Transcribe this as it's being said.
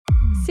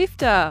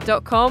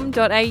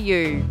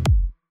sifter.com.au.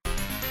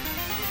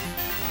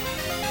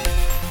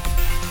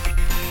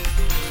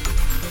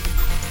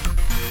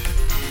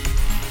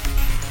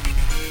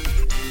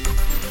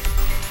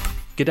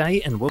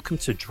 G'day and welcome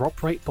to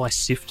Drop Rate by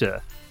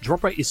Sifter.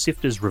 Drop Rate is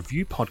Sifter's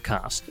review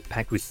podcast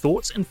packed with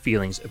thoughts and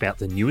feelings about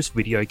the newest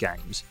video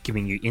games,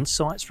 giving you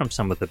insights from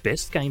some of the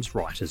best games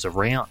writers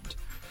around.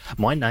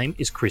 My name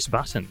is Chris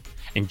Button,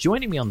 and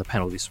joining me on the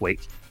panel this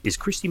week is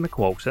Christy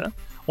McWalter,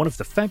 one of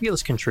the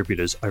fabulous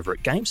contributors over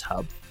at Games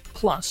Hub,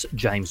 plus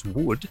James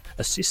Wood,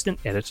 assistant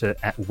editor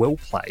at Well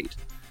Played.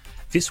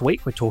 This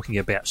week we're talking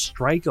about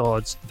Stray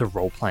Gods, the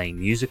role-playing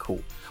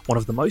musical, one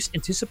of the most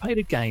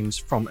anticipated games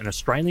from an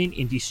Australian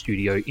indie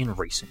studio in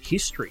recent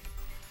history.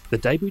 The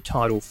debut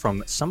title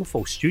from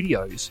Summerfall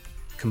Studios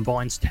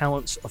combines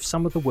talents of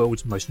some of the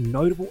world's most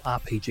notable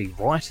RPG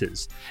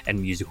writers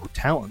and musical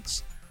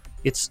talents.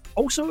 It's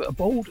also a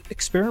bold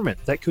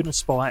experiment that could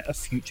inspire a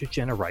future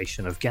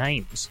generation of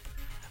games.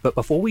 But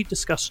before we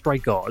discuss Stray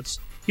Gods,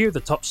 here are the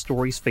top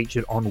stories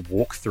featured on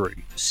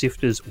Walkthrough,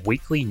 Sifter's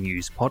weekly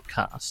news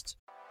podcast.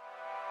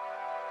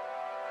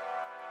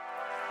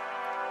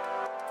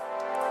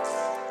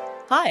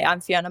 Hi, I'm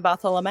Fiona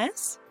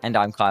Bartholomeus. And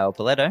I'm Kyle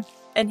Paletto.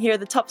 And here are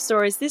the top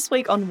stories this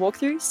week on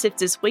Walkthrough,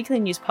 Sifter's weekly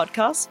news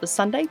podcast for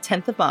Sunday,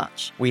 10th of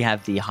March. We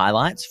have the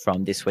highlights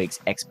from this week's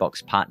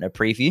Xbox partner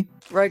preview.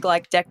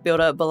 Roguelike deck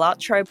builder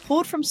Balatro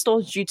pulled from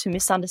stores due to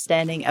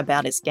misunderstanding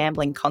about its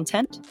gambling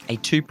content. A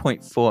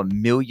 $2.4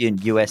 million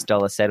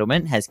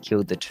settlement has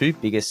killed the two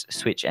biggest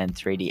Switch and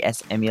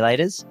 3DS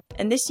emulators.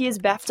 And this year's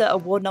BAFTA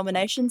award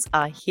nominations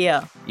are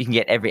here. You can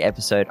get every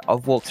episode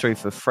of Walkthrough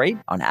for free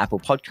on Apple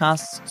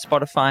Podcasts,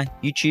 Spotify,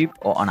 YouTube,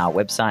 or on our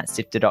website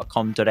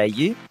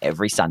sifter.com.au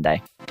every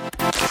Sunday.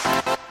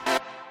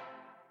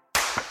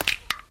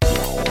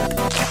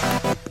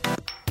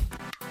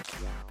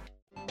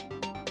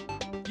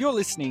 You're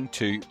listening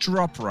to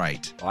Drop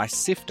Rate by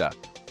Sifter.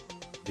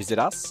 Visit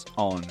us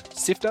on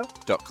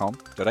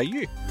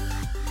sifter.com.au.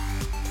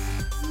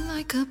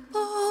 Like a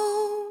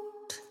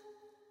boat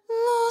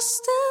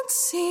lost at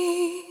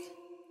sea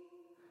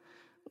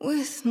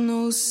with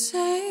no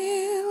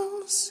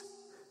sails,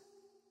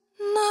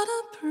 not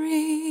a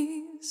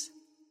breeze.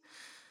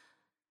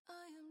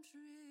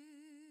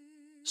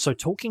 So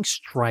talking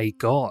Stray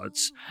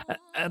Gods,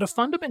 at a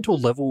fundamental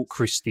level,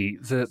 Christy,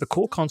 the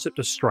core concept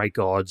of Stray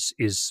Gods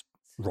is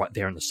right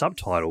there in the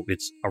subtitle.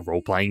 It's a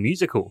role-playing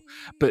musical.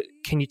 But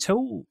can you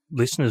tell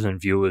listeners and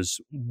viewers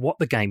what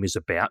the game is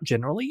about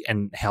generally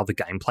and how the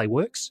gameplay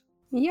works?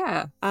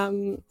 Yeah,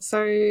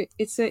 so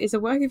it's a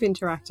work of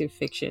interactive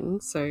fiction.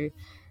 So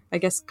I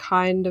guess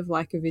kind of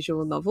like a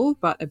visual novel,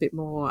 but a bit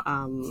more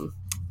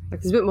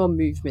there's a bit more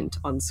movement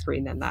on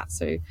screen than that.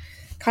 So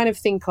kind of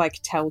think like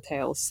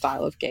Telltale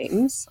style of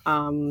games,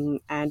 and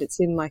it's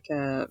in like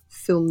a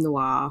film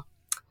noir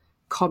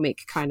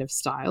comic kind of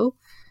style.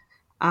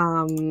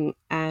 And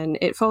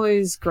it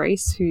follows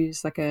Grace,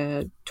 who's like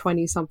a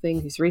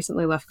 20-something who's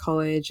recently left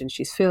college, and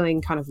she's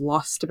feeling kind of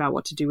lost about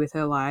what to do with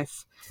her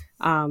life.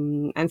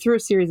 And through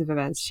a series of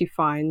events, she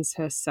finds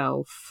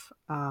herself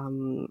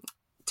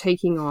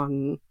taking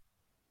on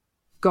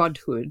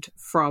godhood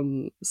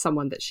from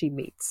someone that she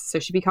meets. So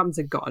she becomes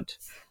a god,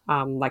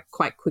 like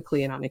quite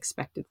quickly and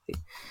unexpectedly.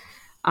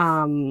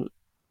 And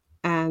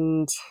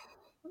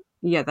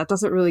yeah, that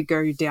doesn't really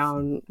go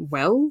down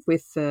well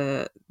with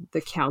the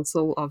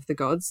council of the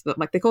gods, that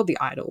like they're called the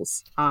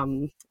idols.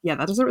 Yeah,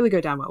 that doesn't really go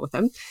down well with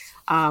them.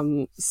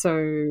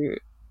 So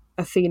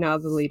Athena,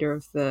 the leader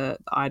of the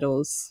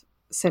idols,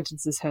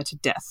 sentences her to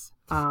death.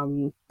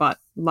 But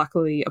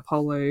luckily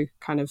Apollo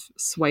kind of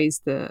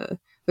sways the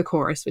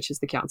chorus, which is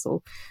the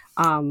council,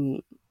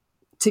 to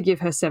give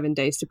her 7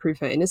 days to prove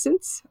her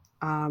innocence.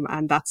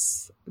 And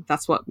that's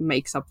what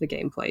makes up the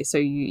gameplay. So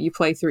you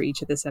play through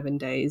each of the 7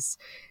 days,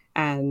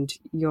 and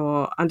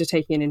you're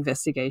undertaking an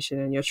investigation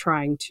and you're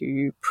trying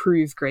to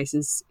prove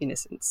Grace's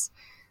innocence.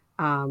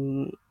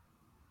 Yeah,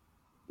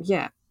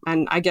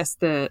 and I guess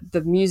the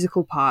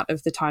musical part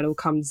of the title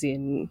comes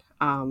in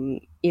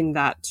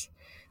that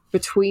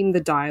between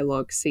the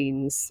dialogue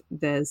scenes,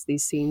 there's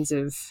these scenes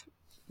of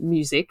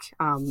music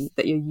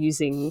that you're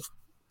using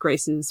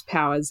Grace's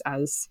powers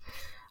as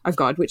a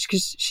god, which,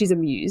 because she's a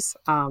muse,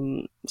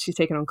 she's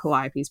taken on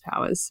Calliope's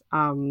powers.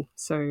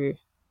 So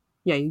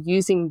yeah, you're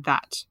using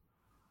that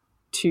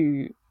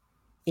to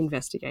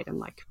investigate and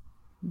like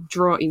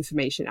draw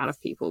information out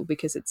of people,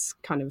 because it's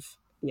kind of,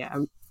 yeah,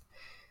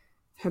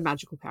 her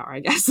magical power,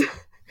 I guess.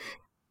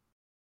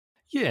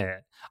 Yeah,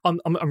 I'm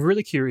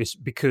really curious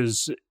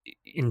because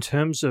in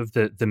terms of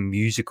the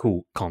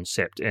musical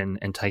concept and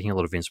taking a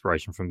lot of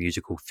inspiration from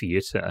musical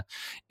theatre,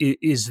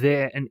 is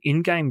there an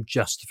in-game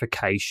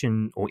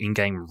justification or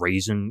in-game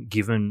reason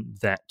given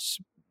that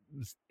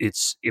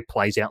it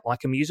plays out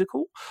like a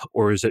musical,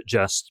 or is it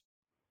just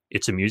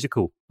it's a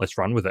musical, let's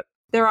run with it?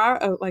 There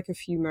are like a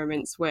few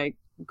moments where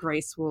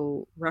Grace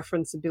will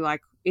reference and be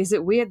like, is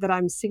it weird that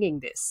I'm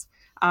singing this?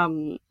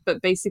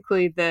 But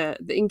basically the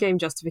in-game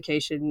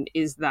justification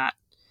is that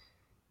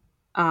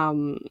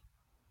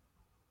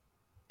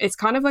it's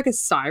kind of like a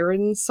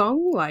siren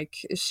song. Like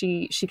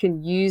she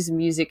can use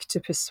music to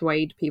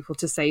persuade people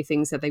to say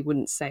things that they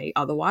wouldn't say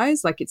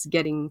otherwise. Like it's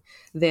getting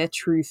their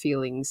true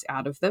feelings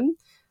out of them.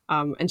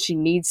 And she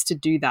needs to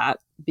do that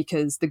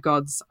because the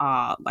gods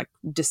are like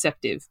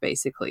deceptive,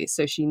 basically.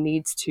 So she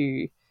needs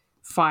to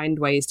find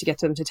ways to get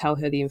them to tell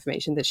her the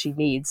information that she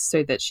needs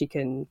so that she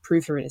can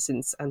prove her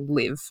innocence and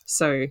live.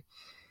 So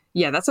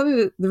yeah, that's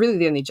really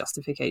the only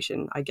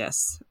justification, I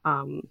guess.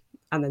 And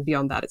then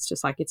beyond that, it's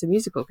just like it's a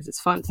musical because it's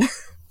fun.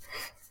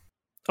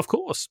 Of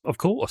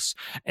course.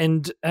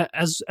 And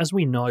as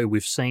we know,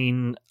 we've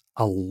seen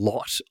a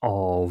lot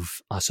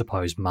of, I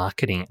suppose,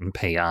 marketing and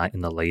PR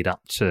in the lead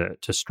up to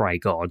Stray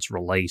Gods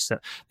release.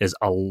 There's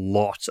a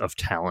lot of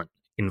talent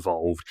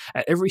involved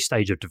at every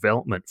stage of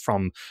development,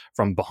 from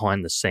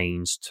behind the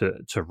scenes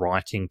to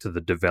writing, to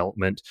the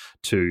development,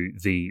 to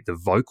the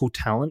vocal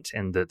talent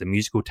and the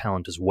musical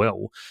talent as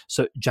well.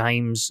 So,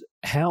 James,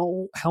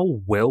 how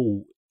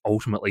well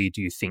ultimately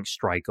do you think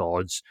Stray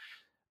Gods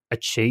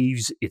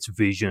achieves its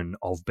vision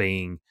of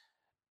being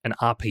an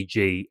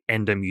RPG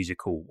and a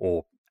musical,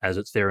 or as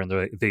it's there in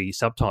the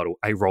subtitle,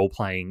 a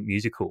role-playing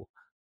musical?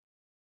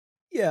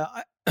 Yeah,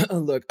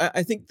 look,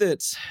 I think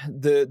that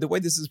the way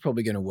this is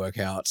probably going to work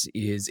out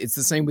is it's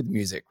the same with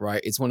music,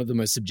 right? It's one of the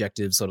most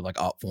subjective sort of like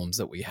art forms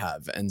that we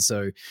have. And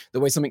so the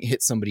way something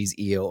hits somebody's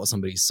ear or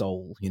somebody's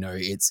soul,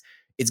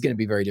 it's going to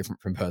be very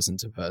different from person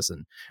to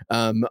person.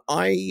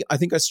 I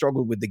think I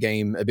struggled with the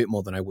game a bit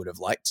more than I would have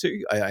liked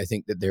to. I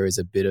think that there is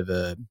a bit of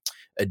a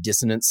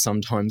dissonance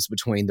sometimes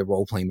between the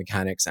role-playing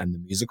mechanics and the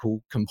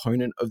musical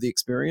component of the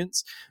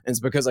experience. And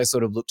it's because I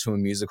sort of look to a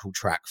musical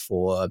track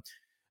for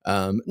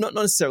not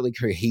necessarily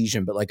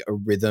cohesion, but like a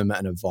rhythm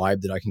and a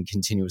vibe that I can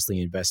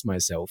continuously invest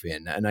myself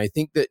in. And I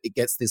think that it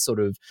gets this sort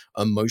of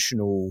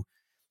emotional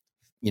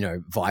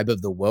vibe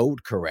of the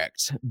world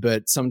correct.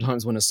 But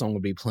sometimes when a song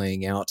would be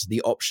playing out,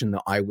 the option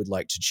that I would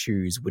like to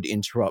choose would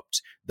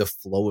interrupt the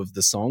flow of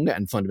the song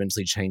and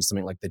fundamentally change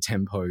something like the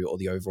tempo or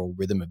the overall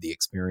rhythm of the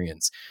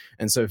experience.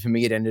 And so for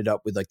me, it ended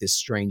up with like this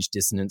strange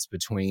dissonance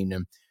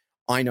between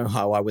I know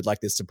how I would like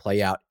this to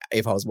play out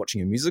if I was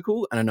watching a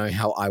musical, and I know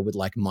how I would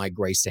like my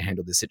Grace to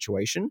handle the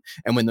situation.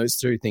 And when those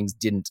two things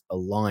didn't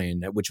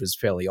align, which was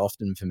fairly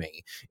often for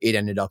me, it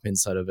ended up in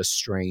sort of a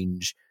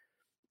strange,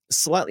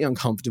 slightly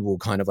uncomfortable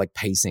kind of like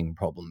pacing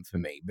problem for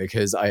me,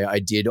 because I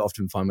did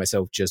often find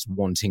myself just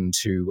wanting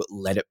to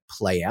let it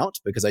play out,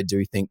 because I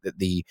do think that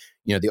the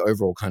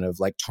overall kind of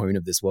like tone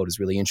of this world is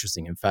really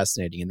interesting and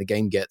fascinating, and the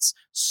game gets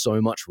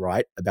so much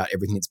right about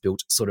everything it's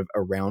built sort of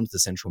around the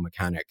central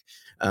mechanic.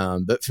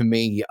 But for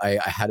me, I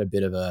had a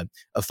bit of a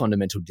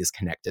fundamental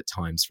disconnect at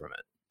times from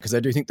it. Because I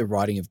do think the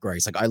writing of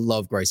Grace, like I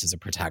love Grace as a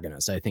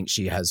protagonist. I think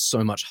she has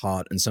so much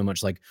heart and so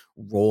much like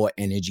raw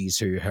energy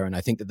to her. And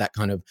I think that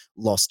kind of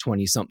Lost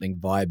 20-something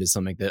vibe is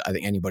something that I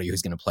think anybody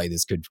who's going to play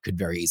this could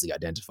very easily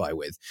identify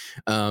with.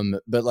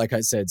 But like I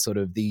said, sort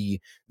of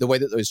the way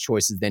that those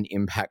choices then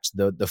impact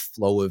the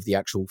flow of the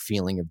actual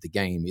feeling of the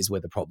game is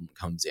where the problem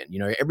comes in.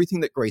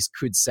 Everything that Grace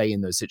could say in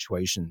those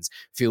situations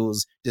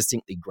feels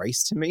distinctly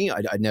Grace to me.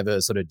 I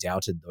never sort of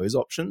doubted those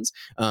options.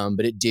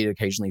 But it did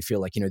occasionally feel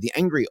like, the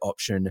angry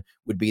option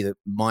would be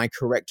my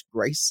correct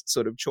Grace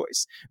sort of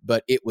choice,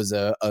 but it was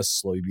a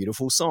slow,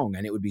 beautiful song,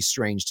 and it would be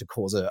strange to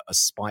cause a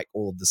spike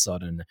all of a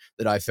sudden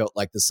that I felt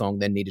like the song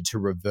then needed to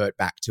revert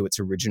back to its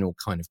original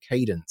kind of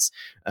cadence.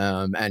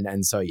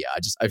 And so, yeah,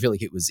 I feel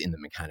like it was in the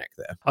mechanic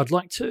there. I'd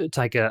like to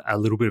take a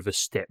little bit of a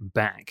step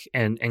back,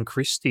 and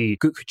Christy,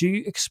 could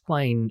you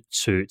explain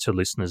to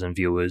listeners and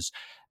viewers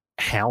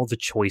how the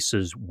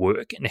choices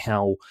work and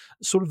how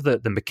sort of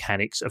the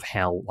mechanics of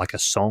how like a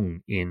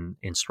song in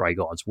Stray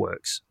Gods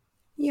works?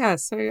 Yeah,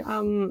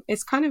 so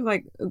it's kind of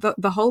like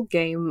the whole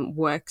game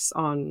works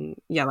on,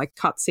 like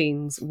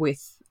cutscenes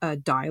with a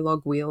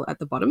dialogue wheel at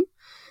the bottom.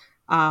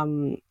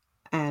 And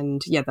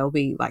there'll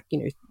be like,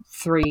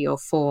 3 or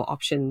 4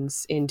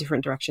 options in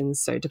different directions.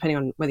 So depending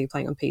on whether you're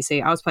playing on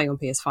PC, I was playing on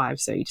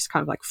PS5, so you just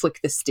kind of like flick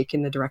the stick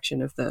in the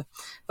direction of the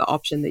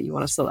option that you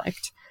want to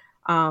select.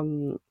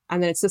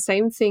 And then it's the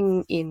same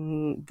thing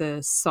in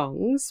the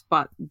songs,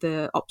 but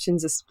the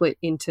options are split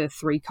into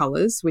 3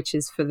 colors, which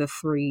is for the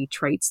 3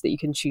 traits that you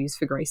can choose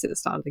for Grace at the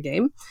start of the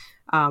game.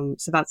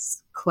 So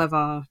that's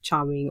clever,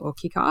 charming, or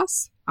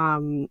kick-ass.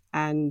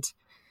 And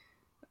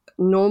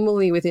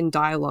normally within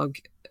dialogue,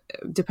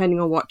 depending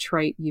on what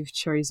trait you've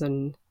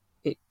chosen,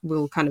 it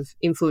will kind of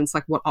influence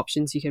like what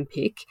options you can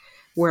pick.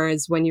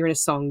 Whereas when you're in a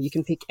song, you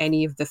can pick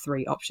any of the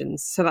 3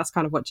 options. So that's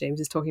kind of what James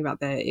is talking about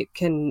there. It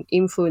can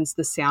influence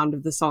the sound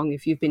of the song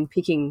if you've been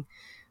picking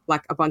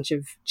like a bunch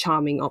of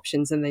charming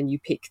options and then you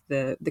pick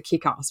the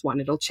kick-ass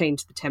one. It'll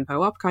change the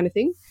tempo up kind of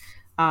thing.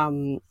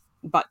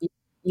 But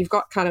you've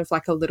got kind of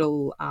like a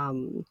little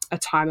a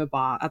timer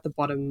bar at the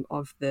bottom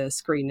of the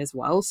screen as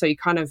well. So you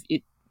kind of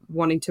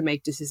wanting to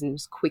make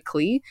decisions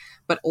quickly,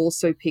 but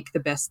also pick the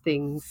best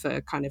thing for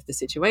kind of the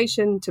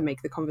situation to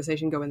make the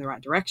conversation go in the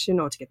right direction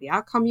or to get the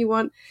outcome you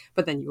want.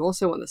 But then you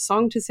also want the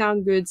song to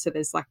sound good. So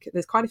there's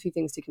quite a few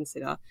things to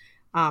consider.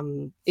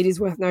 It is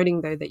worth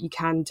noting, though, that you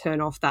can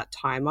turn off that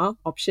timer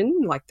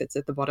option, like that's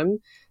at the bottom,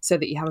 so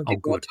that you have a bit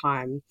more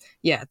time.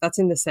 Yeah, that's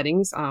in the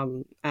settings.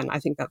 And I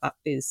think that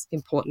is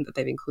important that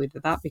they've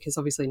included that, because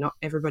obviously not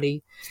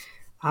everybody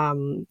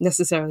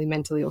necessarily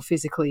mentally or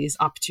physically is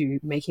up to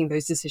making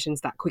those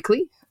decisions that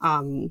quickly.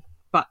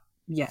 But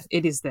yeah,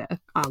 it is there.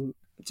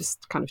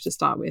 Just kind of to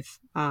start with.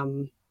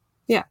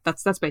 Yeah,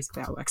 that's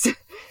basically how it works.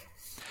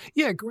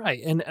 Yeah,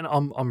 great. And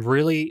I'm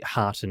really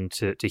heartened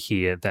to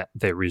hear that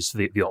there is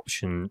the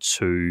option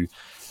to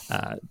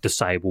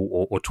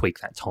disable or tweak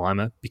that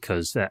timer,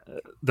 because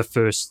the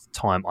first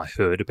time I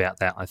heard about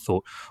that, I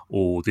thought,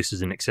 oh, this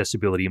is an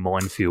accessibility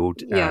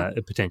minefield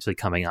potentially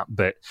coming up.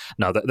 But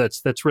no,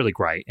 that's really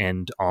great.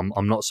 And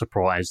I'm not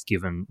surprised,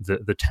 given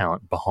the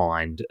talent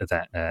behind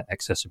that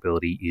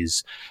accessibility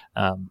is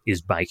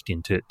baked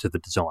into the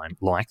design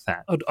like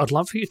that. I'd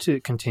love for you to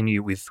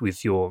continue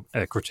with your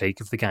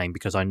critique of the game,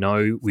 because I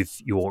know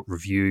with your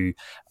review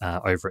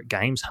over at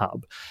Games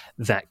Hub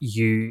that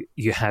you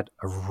had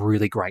a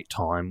really great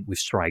time with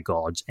Stray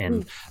Gods,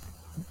 and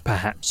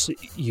perhaps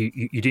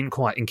you didn't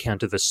quite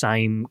encounter the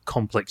same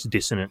complex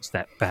dissonance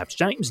that perhaps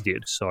James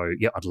did. So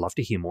yeah, I'd love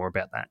to hear more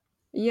about that.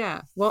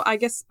 Yeah, well, I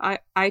guess I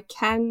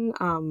can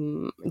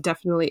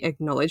definitely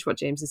acknowledge what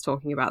James is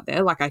talking about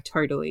there. Like, I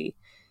totally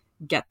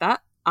get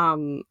that.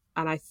 And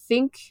I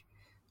think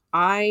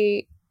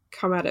I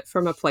come at it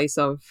from a place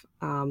of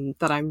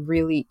that I'm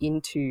really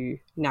into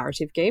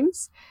narrative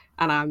games,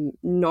 and I'm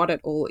not at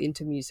all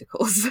into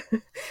musicals.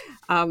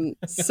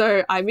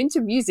 So I'm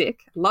into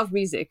music, love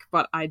music,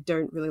 but I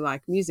don't really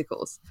like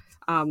musicals.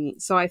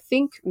 So I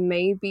think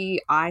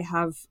maybe I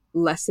have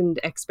lessened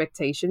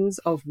expectations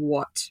of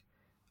what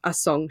a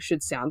song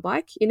should sound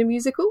like in a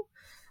musical.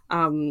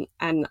 And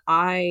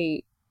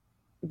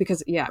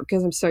because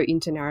I'm so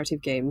into narrative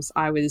games,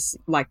 I was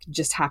like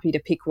just happy to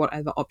pick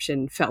whatever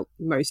option felt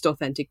most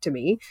authentic to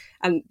me.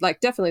 And like,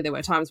 definitely there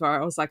were times where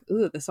I was like,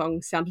 ooh, the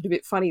song sounded a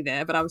bit funny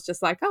there, but I was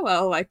just like, oh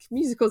well, like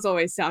musicals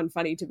always sound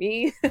funny to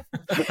me.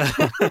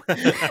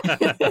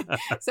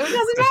 So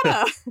it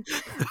doesn't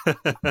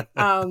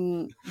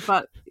matter.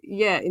 But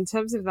yeah, in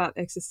terms of that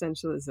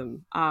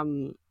existentialism,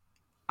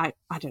 I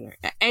don't know,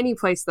 any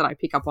place that I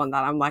pick up on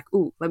that, I'm like,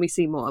 ooh, let me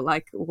see more.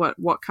 Like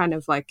what kind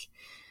of like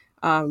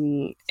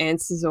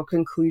answers or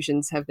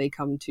conclusions have they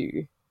come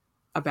to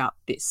about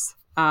this?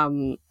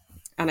 And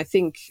I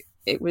think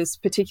it was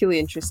particularly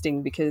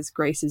interesting because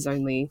Grace is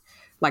only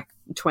like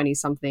 20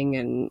 something,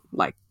 and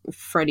like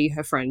Freddie,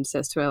 her friend,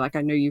 says to her, like,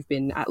 I know you've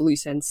been at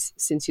loose ends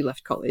since you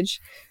left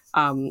college.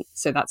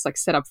 So that's like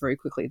set up very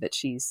quickly that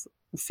she's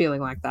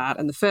feeling like that.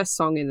 And the first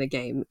song in the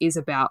game is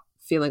about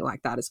feeling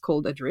like that. It's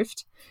called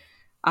Adrift.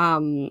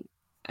 And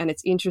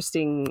it's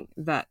interesting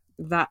that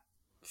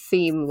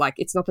theme, like,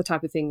 it's not the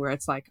type of thing where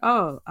it's like,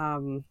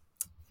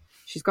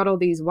 she's got all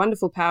these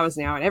wonderful powers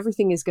now and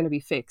everything is going to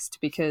be fixed,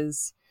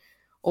 because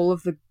all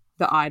of the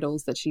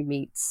idols that she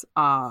meets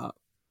are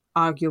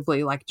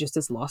arguably like just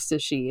as lost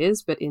as she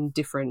is, but in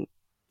different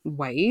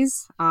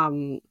ways.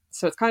 So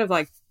it's kind of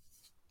like,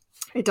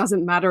 it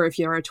doesn't matter if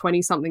you're a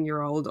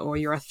 20-something-year-old or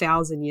you're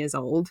 1,000 years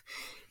old,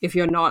 if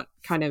you're not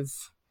kind of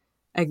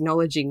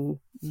acknowledging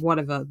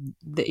whatever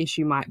the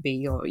issue might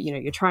be, or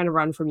you're trying to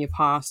run from your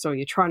past, or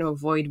you're trying to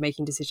avoid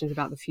making decisions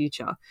about the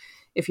future.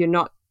 If you're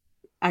not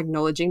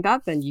acknowledging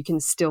that, then you can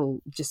still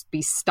just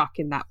be stuck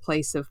in that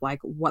place of like,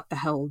 what the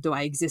hell do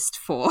I exist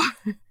for?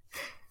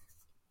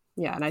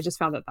 Yeah, and I just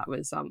found that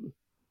was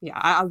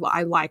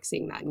I like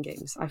seeing that in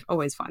games. I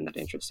always find that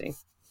interesting.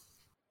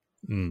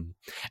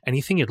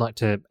 Anything you'd like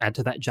to add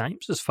to that,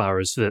 James, as far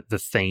as the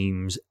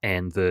themes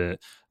and the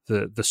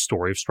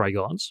story of Stray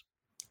Gods?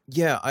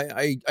 Yeah,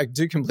 I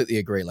do completely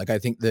agree. Like, I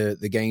think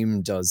the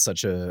game does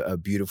such a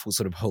beautiful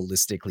sort of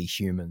holistically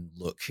human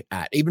look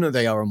at, even though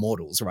they are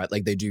immortals, right?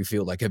 Like, they do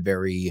feel like a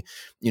very,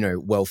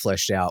 well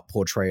fleshed out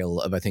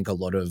portrayal of, I think, a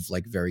lot of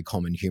like very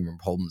common human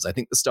problems. I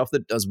think the stuff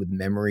that does with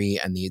memory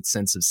and the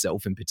sense of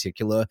self in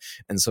particular,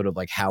 and sort of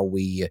like how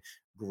we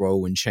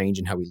grow and change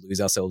and how we lose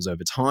ourselves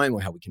over time,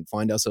 or how we can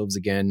find ourselves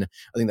again.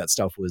 I think that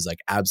stuff was like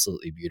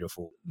absolutely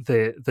beautiful.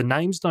 The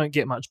names don't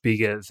get much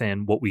bigger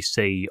than what we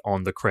see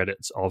on the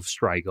credits of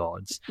Stray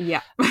Gods.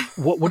 Yeah.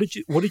 What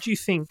did you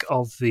think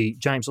of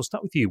James? I'll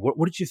start with you.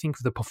 What did you think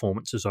of the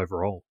performances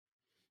overall?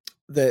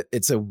 That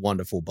it's a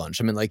wonderful bunch.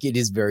 I mean, like, it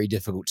is very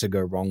difficult to go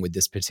wrong with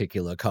this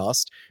particular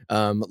cast.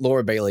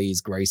 Laura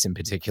Bailey's Grace in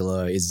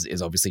particular is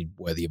obviously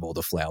worthy of all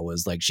the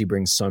flowers. Like, she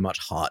brings so much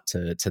heart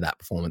to that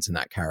performance and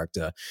that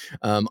character.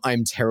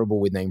 I'm terrible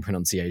with name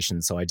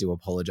pronunciation, so I do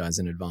apologize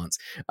in advance.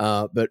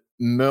 But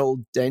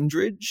Merle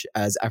Dandridge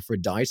as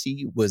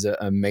Aphrodite was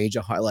a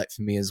major highlight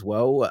for me as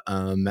well.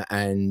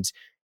 And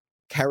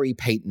Carrie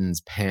Payton's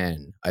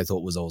Pan, I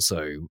thought, was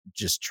also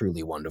just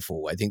truly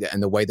wonderful. I think that,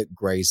 and the way that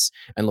Grace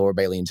and Laura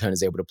Bailey in turn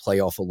is able to play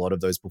off a lot of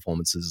those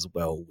performances as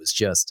well was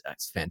just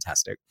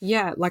fantastic.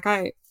 Yeah, like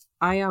I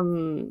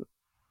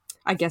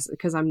guess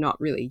because I'm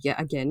not really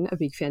yet again a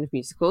big fan of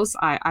musicals,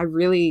 I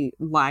really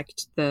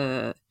liked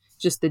the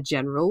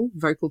general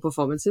vocal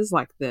performances,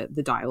 like the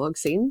dialogue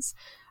scenes.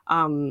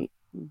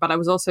 But I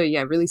was also,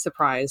 really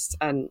surprised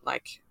and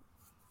like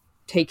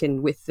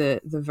taken with the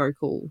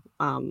vocal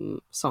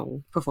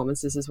song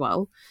performances as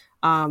well.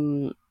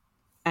 And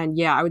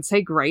I would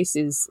say Grace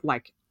is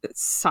like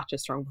such a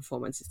strong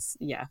performance.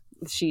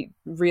 She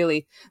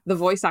really, the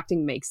voice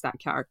acting makes that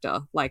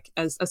character like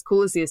as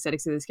cool as the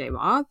aesthetics of this game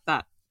are,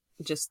 that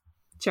just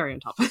cherry on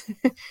top.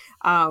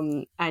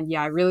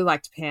 I really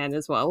liked Pan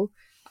as well.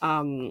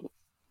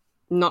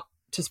 Not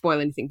to spoil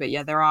anything, but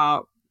there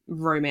are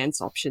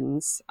romance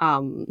options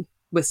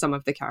with some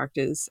of the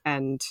characters,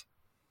 and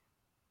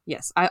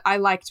yes, I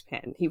liked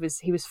Pan. He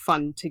was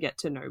fun to get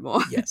to know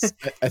more. Yes,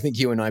 I think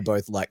you and I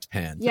both liked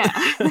Pan. Yeah,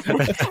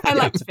 I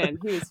liked Pan.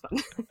 He was fun.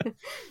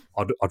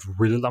 I'd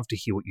really love to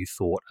hear what you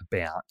thought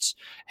about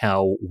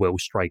how well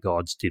Stray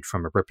Gods did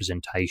from a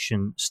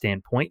representation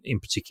standpoint, in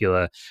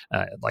particular,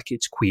 like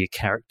its queer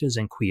characters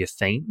and queer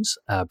themes,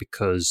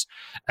 because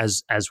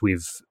as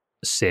we've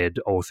said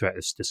all throughout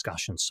this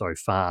discussion so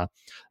far,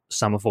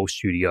 Summerfall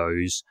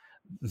Studios,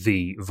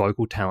 the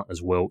vocal talent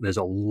as well, there's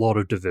a lot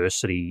of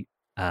diversity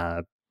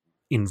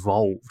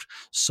involved.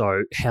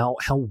 So how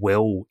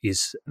well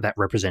is that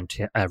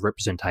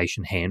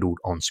representation handled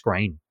on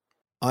screen?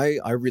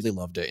 I really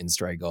loved it in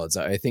Stray Gods.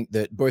 I think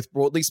that both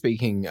broadly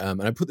speaking,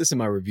 and I put this in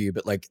my review,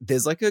 but like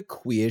there's like a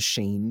queer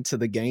sheen to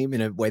the game in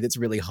a way that's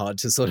really hard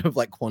to sort of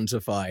like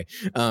quantify.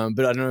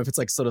 But I don't know if it's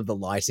like sort of the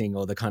lighting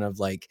or the kind of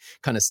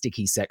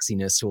sticky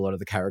sexiness to a lot of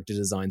the character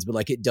designs, but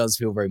like it does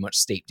feel very much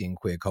steeped in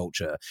queer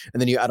culture. And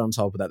then you add on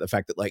top of that the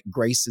fact that like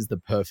Grace is the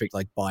perfect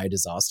like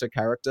bi-disaster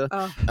character.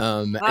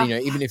 And,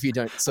 even if you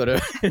don't sort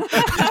of,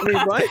 I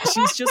mean, right?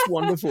 She's just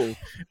wonderful.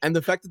 And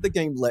the fact that the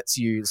game lets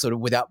you sort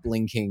of without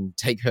blinking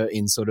take her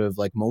in sort of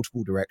like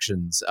multiple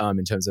directions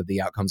in terms of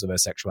the outcomes of her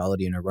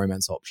sexuality and her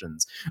romance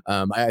options.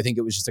 I think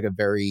it was just like a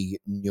very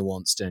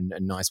nuanced and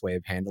nice way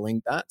of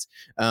handling that.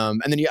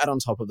 And then you add on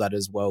top of that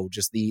as well,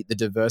 just the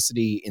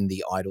diversity in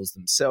the idols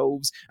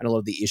themselves and a lot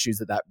of the issues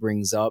that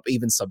brings up,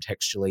 even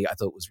subtextually, I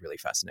thought was really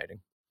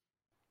fascinating.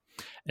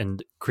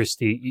 And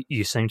Christy,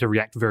 you seem to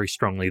react very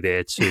strongly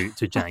there to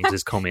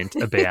James's comment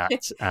about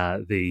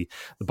the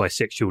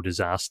bisexual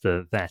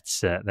disaster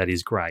that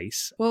is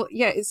Grace. Well,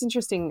 it's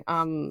interesting.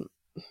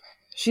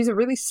 She's a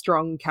really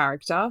strong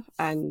character,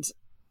 and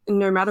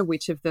no matter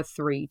which of the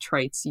three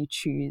traits you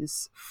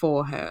choose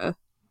for her,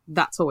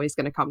 that's always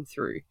going to come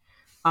through.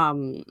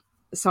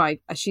 So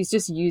she's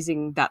just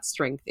using that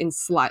strength in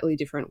slightly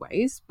different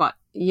ways, but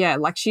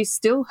like she's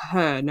still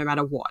her no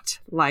matter what.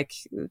 Like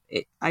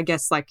I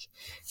guess like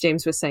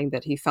James was saying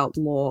that he felt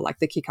more like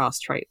the kick-ass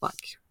trait,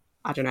 like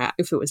I don't know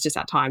if it was just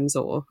at times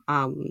or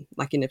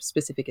like in a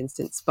specific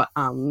instance, but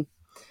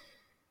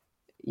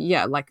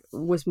like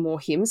was more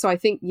him. So I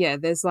think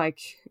there's like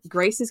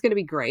Grace is going to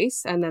be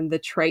Grace, and then the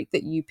trait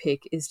that you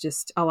pick is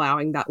just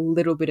allowing that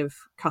little bit of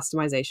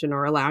customization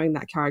or allowing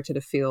that character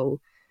to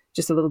feel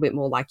just a little bit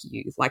more like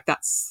you. Like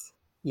that's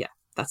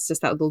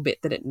just that little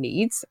bit that it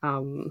needs.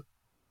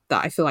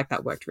 That I feel like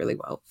that worked really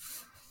well.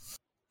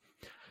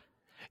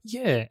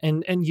 Yeah,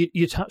 and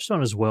you touched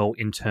on as well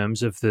in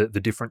terms of the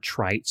different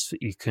traits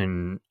that you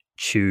can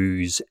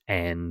choose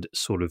and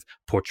sort of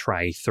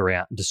portray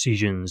throughout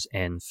decisions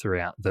and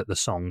throughout the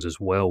songs as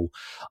well.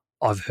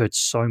 I've heard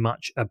so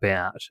much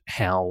about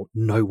how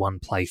no one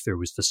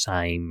playthrough is the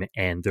same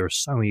and there are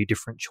so many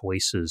different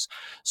choices.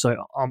 So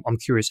I'm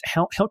curious,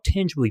 how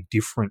tangibly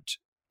different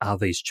are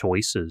these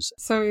choices?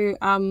 So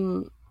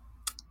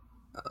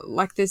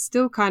like there's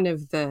still kind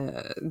of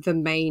the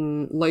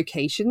main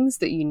locations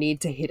that you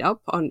need to hit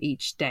up on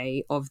each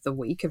day of the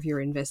week of your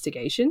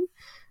investigation.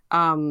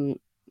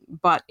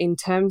 But in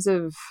terms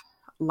of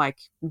like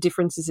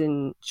differences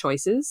in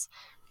choices,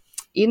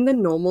 in the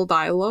normal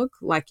dialogue,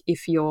 like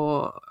if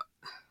you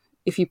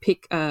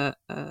pick a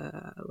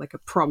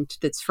prompt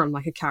that's from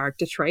like a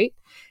character trait,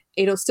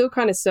 it'll still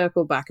kind of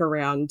circle back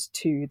around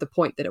to the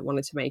point that it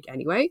wanted to make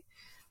anyway.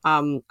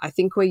 I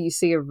think where you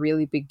see a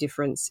really big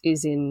difference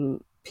is in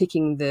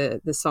picking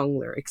the song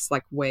lyrics,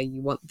 like where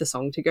you want the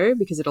song to go,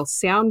 because it'll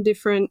sound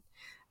different.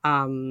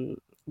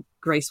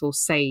 Grace will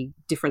say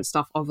different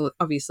stuff,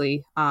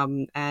 obviously.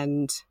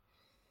 And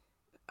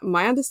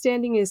my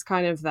understanding is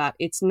kind of that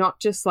it's not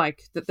just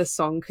like that the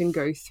song can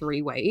go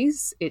three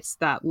ways. It's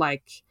that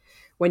like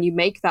when you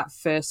make that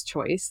first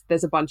choice,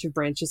 there's a bunch of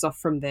branches off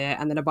from there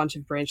and then a bunch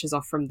of branches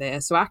off from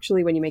there. So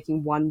actually when you're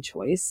making one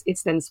choice,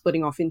 it's then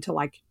splitting off into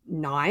like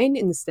 9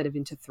 instead of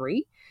into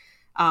 3.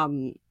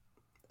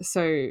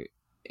 So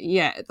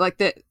like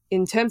that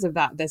in terms of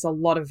that, there's a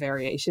lot of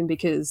variation,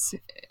 because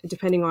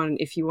depending on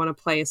if you want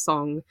to play a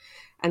song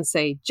and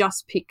say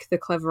just pick the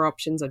clever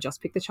options or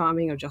just pick the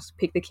charming or just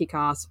pick the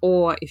kick-ass,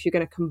 or if you're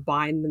going to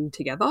combine them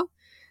together,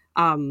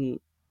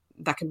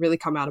 that can really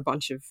come out a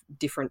bunch of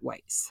different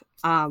ways.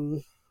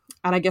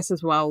 And I guess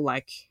as well,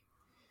 like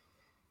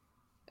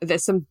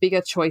there's some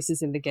bigger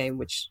choices in the game,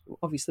 which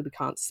obviously we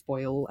can't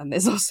spoil. And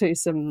there's also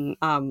some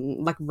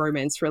like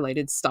romance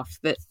related stuff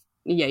that,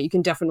 you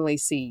can definitely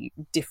see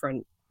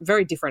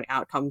very different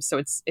outcomes. So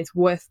it's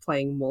worth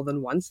playing more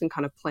than once and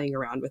kind of playing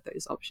around with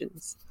those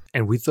options.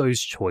 And with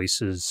those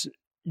choices,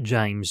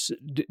 James,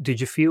 did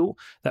you feel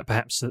that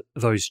perhaps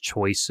those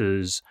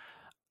choices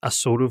are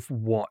sort of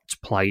what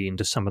played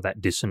into some of that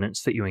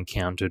dissonance that you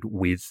encountered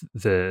with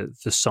the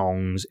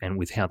songs and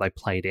with how they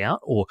played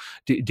out? Or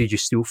did you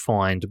still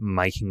find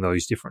making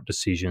those different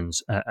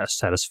decisions a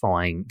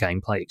satisfying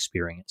gameplay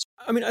experience?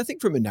 I mean, I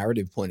think from a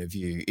narrative point of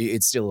view,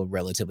 it's still a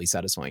relatively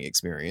satisfying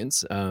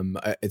experience.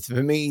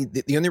 For me,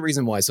 the only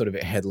reason why sort of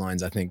it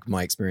headlines, I think,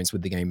 my experience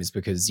with the game is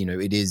because,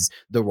 it is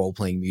the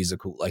role-playing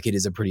musical. Like, it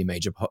is a pretty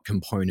major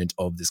component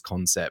of this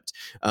concept.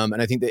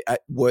 And I think that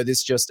were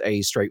this just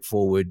a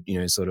straightforward,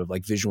 sort of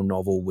like visual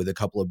novel with a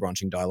couple of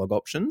branching dialogue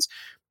options,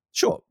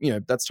 sure,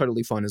 that's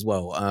totally fine as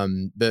well.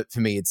 But for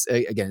me, it's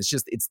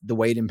the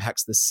way it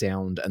impacts the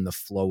sound and the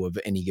flow of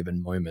any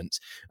given moment.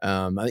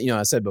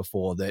 I said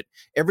before that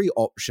every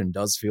option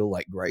does feel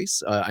like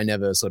grace. I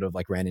never sort of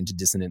like ran into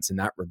dissonance in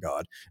that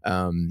regard.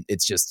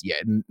 It's just,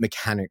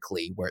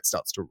 mechanically where it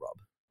starts to rub.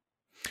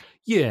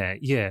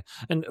 Yeah.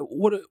 And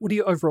what are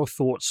your overall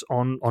thoughts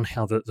on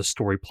how the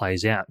story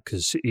plays out?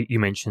 Because you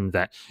mentioned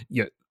that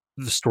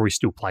the story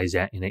still plays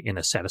out in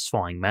a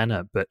satisfying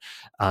manner, but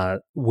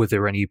were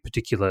there any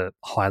particular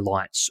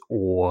highlights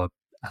or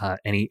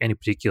any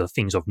particular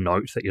things of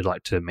note that you'd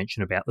like to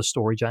mention about the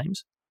story,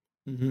 James?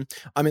 Mm-hmm.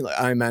 I mean,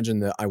 I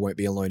imagine that I won't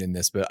be alone in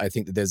this, but I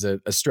think that there's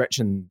a stretch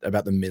in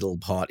about the middle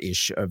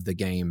part-ish of the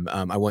game.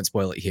 I won't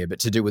spoil it here, but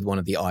to do with one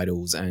of the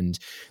idols, and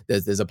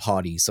there's a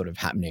party sort of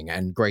happening,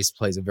 and Grace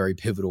plays a very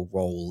pivotal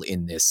role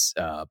in this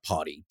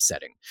party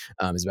setting.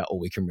 Is about all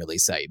we can really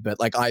say. But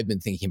like, I've been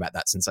thinking about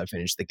that since I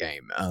finished the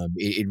game.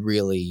 It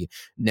really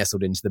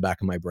nestled into the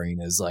back of my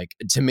brain as, like,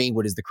 to me,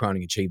 what is the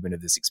crowning achievement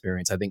of this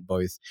experience. I think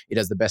both it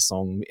has the best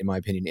song, in my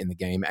opinion, in the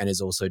game, and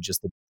is also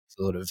just the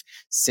sort of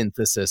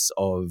synthesis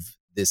of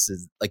this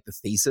is like the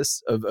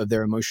thesis of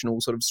their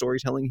emotional sort of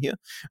storytelling here.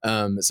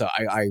 So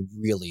I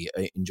really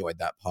enjoyed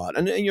that part.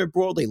 And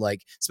broadly,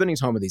 like, spending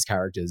time with these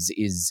characters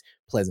is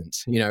pleasant,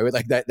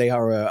 like that they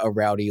are a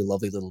rowdy,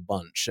 lovely little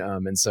bunch.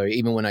 And so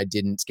even when I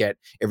didn't get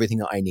everything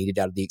that I needed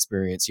out of the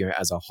experience,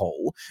 as a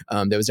whole,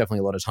 there was definitely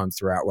a lot of times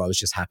throughout where I was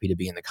just happy to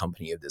be in the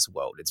company of this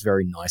world. It's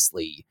very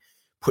nicely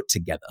put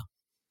together.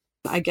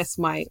 I guess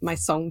my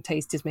song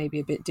taste is maybe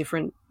a bit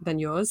different than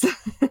yours.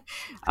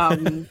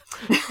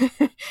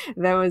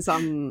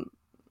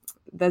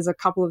 There's a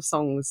couple of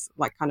songs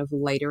like kind of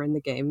later in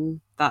the game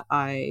that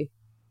I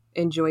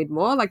enjoyed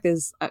more. Like,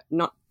 there's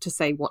not to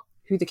say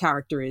who the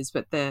character is,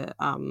 but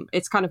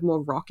it's kind of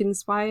more rock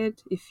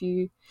inspired. If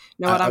you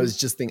know what I was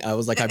just thinking, I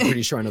was like, I'm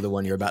pretty sure I know the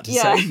one you're about to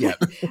say. Yeah.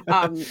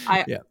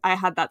 I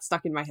had that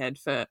stuck in my head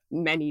for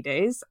many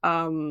days.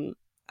 And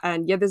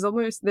there's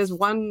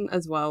one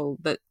as well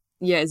that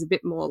is a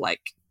bit more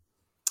like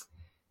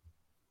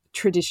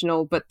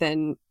traditional, but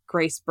then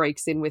Grace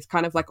breaks in with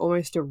kind of like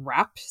almost a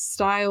rap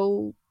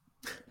style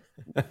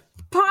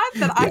part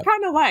that I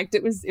kind of liked.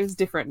 It was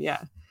different,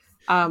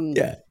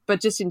 but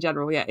just in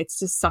general, it's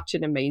just such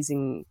an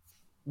amazing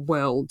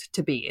world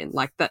to be in.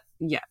 Like that,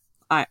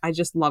 I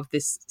just love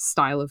this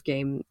style of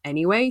game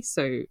anyway.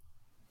 So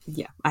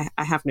I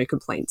have no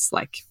complaints.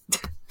 Like,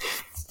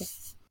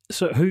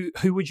 so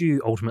who would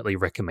you ultimately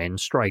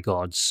recommend Stray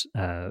Gods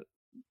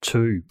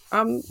to?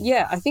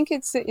 I think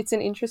it's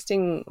an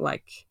interesting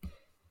like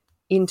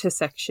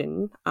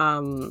intersection.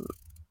 I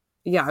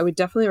would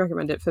definitely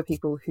recommend it for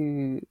people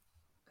who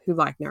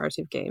like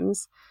narrative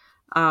games.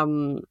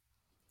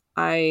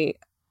 I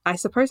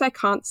suppose I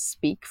can't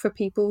speak for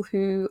people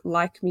who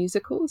like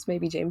musicals.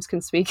 Maybe James can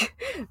speak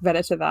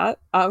better to that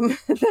than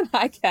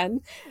I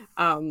can.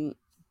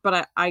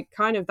 But I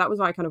kind of, that was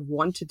why I kind of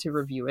wanted to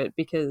review it,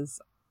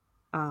 because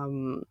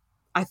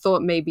I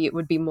thought maybe it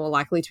would be more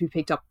likely to be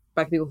picked up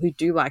by people who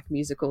do like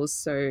musicals.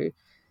 So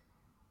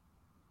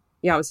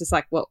I was just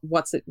like, well,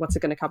 what's it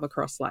going to come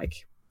across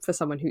like for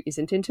someone who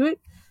isn't into it?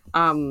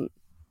 And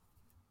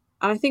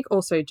I think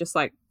also just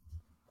like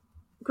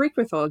Greek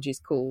mythology is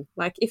cool.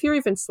 Like, if you're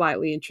even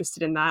slightly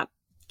interested in that,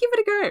 give it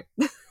a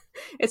go.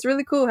 It's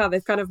really cool how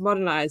they've kind of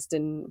modernized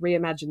and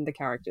reimagined the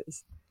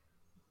characters.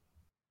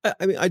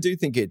 I mean, I do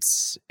think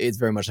it's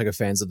very much like a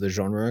fans of the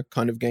genre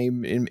kind of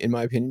game, in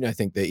my opinion. I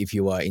think that if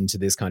you are into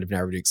this kind of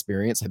narrative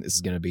experience, I think this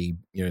is going to be,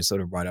 sort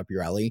of right up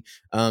your alley.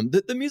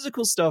 The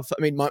musical stuff,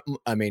 I mean,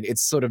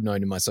 it's sort of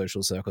known in my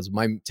social circles.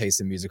 My taste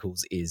in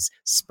musicals is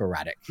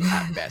sporadic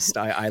at best.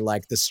 I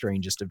like the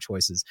strangest of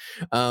choices.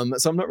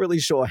 So I'm not really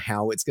sure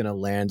how it's going to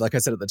land. Like I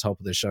said at the top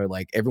of the show,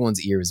 like,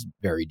 everyone's ear is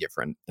very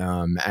different.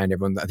 And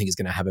everyone, I think, is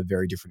going to have a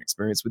very different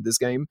experience with this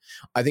game.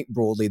 I think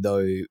broadly,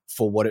 though,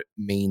 for what it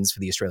means for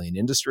the Australian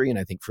industry, and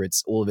I think for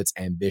all of its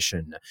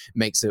ambition,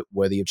 makes it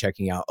worthy of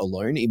checking out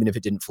alone, even if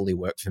it didn't fully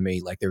work for me.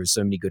 Like, there are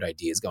so many good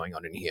ideas going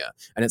on in here,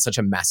 and it's such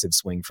a massive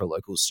swing for a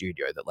local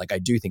studio that, like, I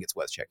do think it's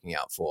worth checking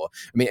out for,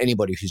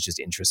 anybody who's just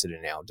interested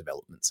in our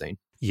development scene.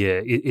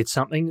 Yeah, it's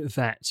something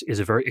that is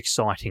a very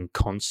exciting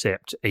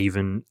concept,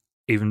 even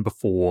even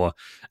before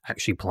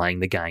actually playing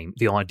the game,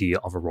 the idea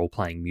of a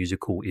role-playing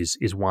musical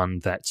is one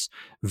that's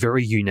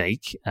very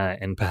unique,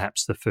 and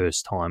perhaps the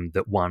first time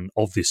that one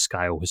of this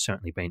scale has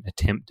certainly been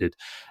attempted.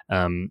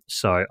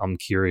 So I'm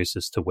curious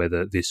as to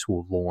whether this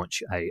will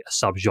launch a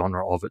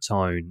subgenre of its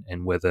own,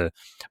 and whether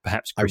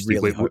perhaps Christy, I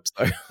really hope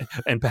so.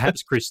 and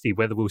perhaps Christy,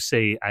 whether we'll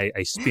see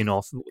a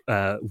spin-off,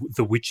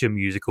 The Witcher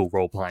musical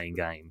role-playing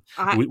game.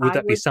 Would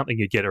that be something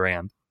you'd get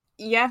around?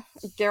 Yeah,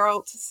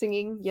 Geralt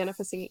singing,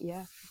 Yennefer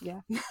singing.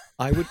 Yeah.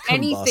 I would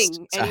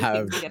anything to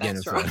have to get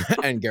Yennefer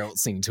extra. and Geralt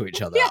sing to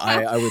each other. Yeah.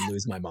 I would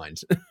lose my mind.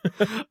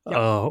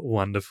 Oh,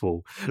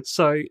 wonderful.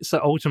 So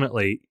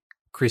ultimately,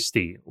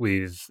 Christy,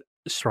 with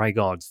Stray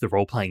Gods, the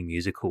role-playing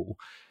musical,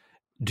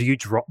 do you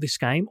drop this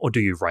game or do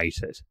you rate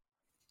it?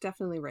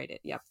 Definitely rate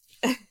it, yep.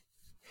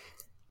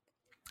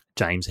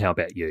 James, how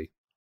about you?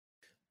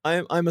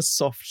 I'm a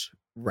soft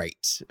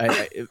rate,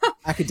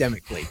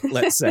 academically,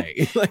 let's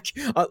say. Like,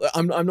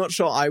 I'm not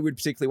sure I would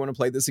particularly want to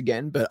play this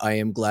again, but I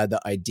am glad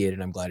that I did,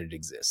 and I'm glad it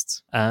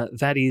exists.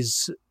 That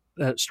is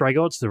Stray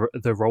Gods,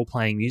 the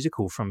role-playing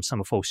musical from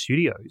Summerfall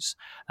Studios.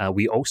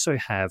 We also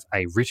have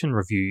a written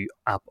review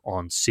up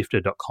on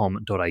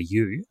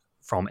sifter.com.au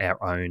from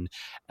our own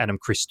Adam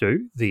Christou,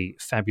 the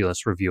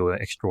fabulous reviewer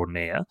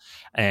extraordinaire,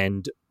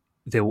 and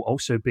there will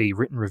also be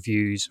written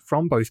reviews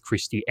from both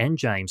Christy and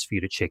James for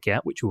you to check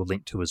out, which we'll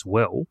link to as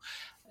well.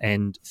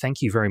 And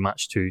thank you very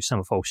much to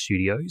Summerfall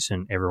Studios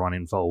and everyone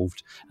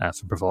involved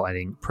for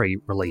providing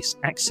pre-release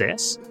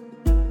access.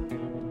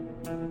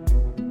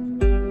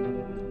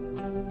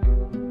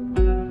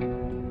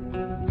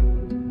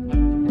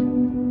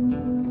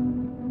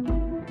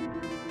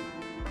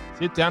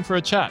 Sit down for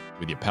a chat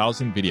with your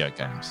pals in video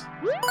games.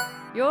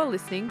 You're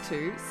listening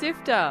to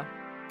Sifter.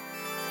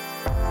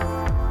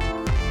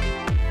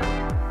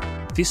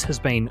 This has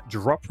been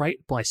Drop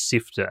Rate by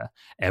Sifter,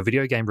 our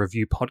video game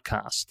review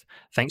podcast.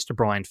 Thanks to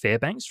Brian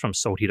Fairbanks from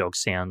Salty Dog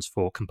Sounds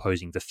for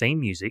composing the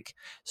theme music.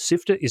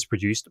 Sifter is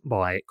produced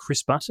by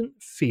Chris Button,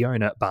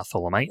 Fiona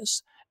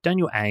Bartholomeus,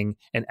 Daniel Ang,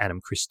 and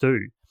Adam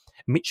Christou.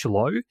 Mitch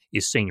Lowe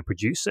is senior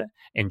producer,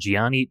 and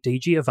Gianni Di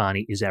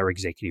Giovanni is our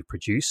executive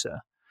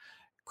producer.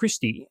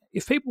 Christy,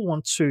 if people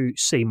want to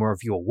see more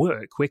of your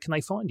work, where can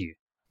they find you?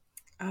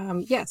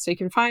 So you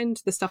can find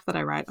the stuff that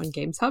I write on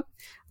Games Hub.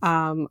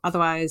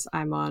 Otherwise,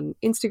 I'm on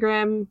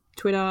Instagram,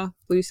 Twitter,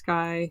 Blue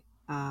Sky,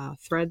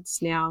 Threads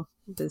now.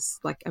 There's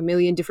like a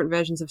million different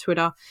versions of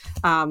Twitter,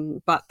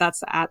 but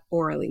that's at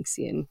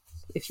Aurelixian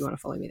if you want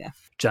to follow me there.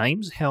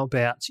 James, how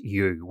about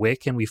you? Where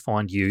can we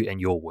find you and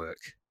your work?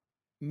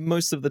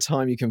 Most of the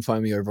time you can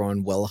find me over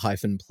on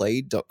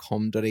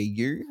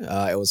well-played.com.au.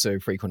 I also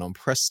frequent on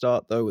Press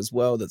Start though as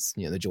well. That's,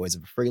 the joys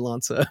of a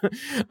freelancer.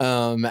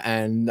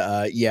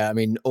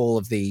 All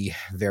of the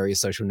various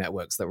social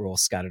networks that we're all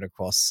scattered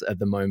across at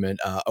the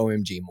moment.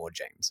 OMG more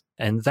James.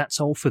 And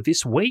that's all for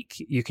this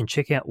week. You can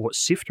check out what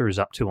Sifter is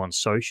up to on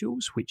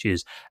socials, which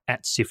is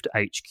at Sifter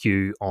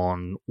HQ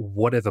on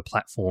whatever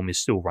platform is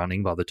still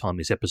running by the time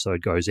this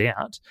episode goes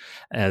out.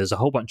 There's a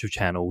whole bunch of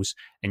channels,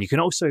 and you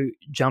can also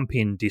jump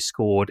in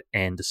Discord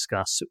and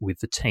discuss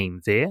with the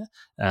team there,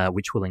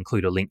 which we'll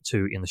include a link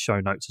to in the show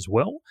notes as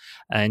well.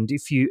 And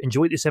if you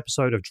enjoyed this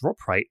episode of Drop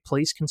Rate,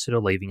 please consider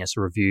leaving us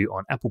a review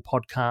on Apple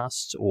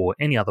Podcasts or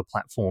any other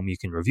platform you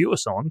can review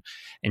us on,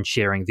 and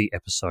sharing the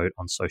episode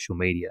on social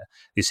media.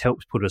 This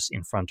helps put us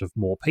in front of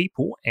more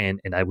people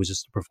and enables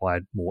us to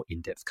provide more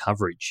in-depth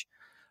coverage.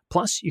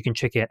 Plus, you can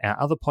check out our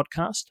other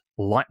podcast,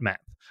 Lightmap,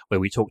 where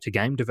we talk to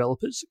game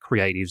developers,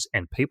 creatives,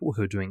 and people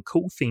who are doing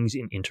cool things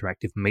in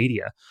interactive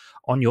media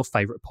on your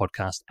favorite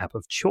podcast app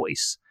of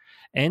choice.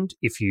 And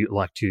if you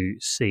like to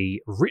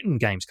see written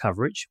games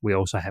coverage, we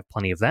also have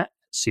plenty of that,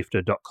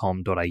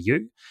 sifter.com.au,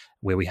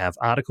 where we have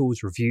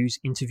articles, reviews,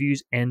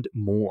 interviews, and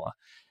more.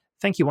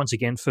 Thank you once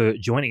again for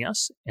joining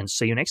us, and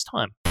see you next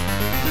time.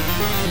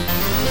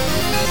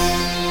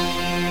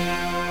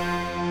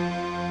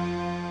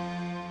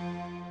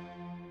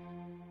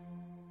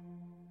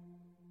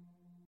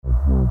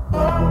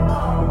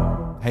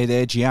 Hey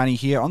there, Gianni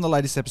here on the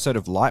latest episode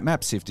of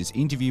Lightmap, Sifter's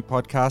interview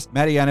podcast.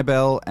 Maddie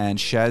Annabelle and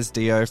Shaz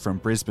Dio from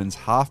Brisbane's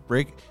Half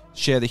Brick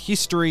share the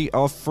history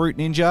of Fruit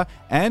Ninja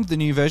and the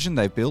new version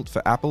they've built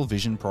for Apple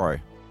Vision Pro.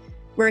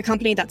 We're a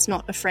company that's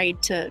not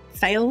afraid to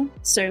fail,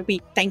 so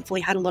we thankfully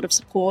had a lot of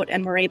support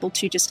and were able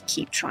to just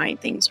keep trying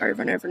things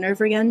over and over and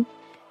over again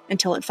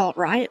until it felt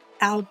right.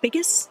 Our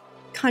biggest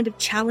kind of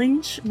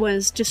challenge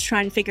was just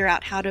trying to figure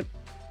out how to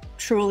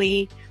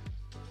truly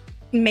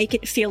make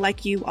it feel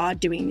like you are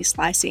doing the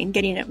slicing,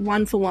 getting it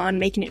one for one,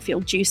 making it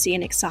feel juicy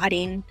and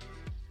exciting.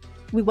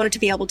 We wanted to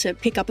be able to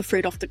pick up a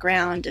fruit off the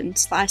ground and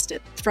slice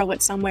it, throw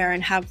it somewhere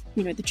and have,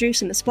 the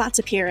juice and the splats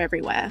appear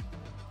everywhere.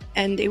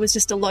 And it was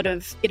just a lot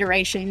of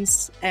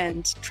iterations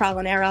and trial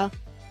and error.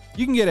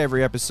 You can get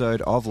every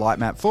episode of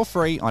Lightmap for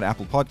free on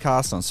Apple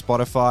Podcasts, on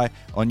Spotify,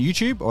 on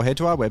YouTube, or head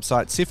to our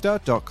website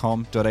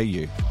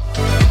sifter.com.au.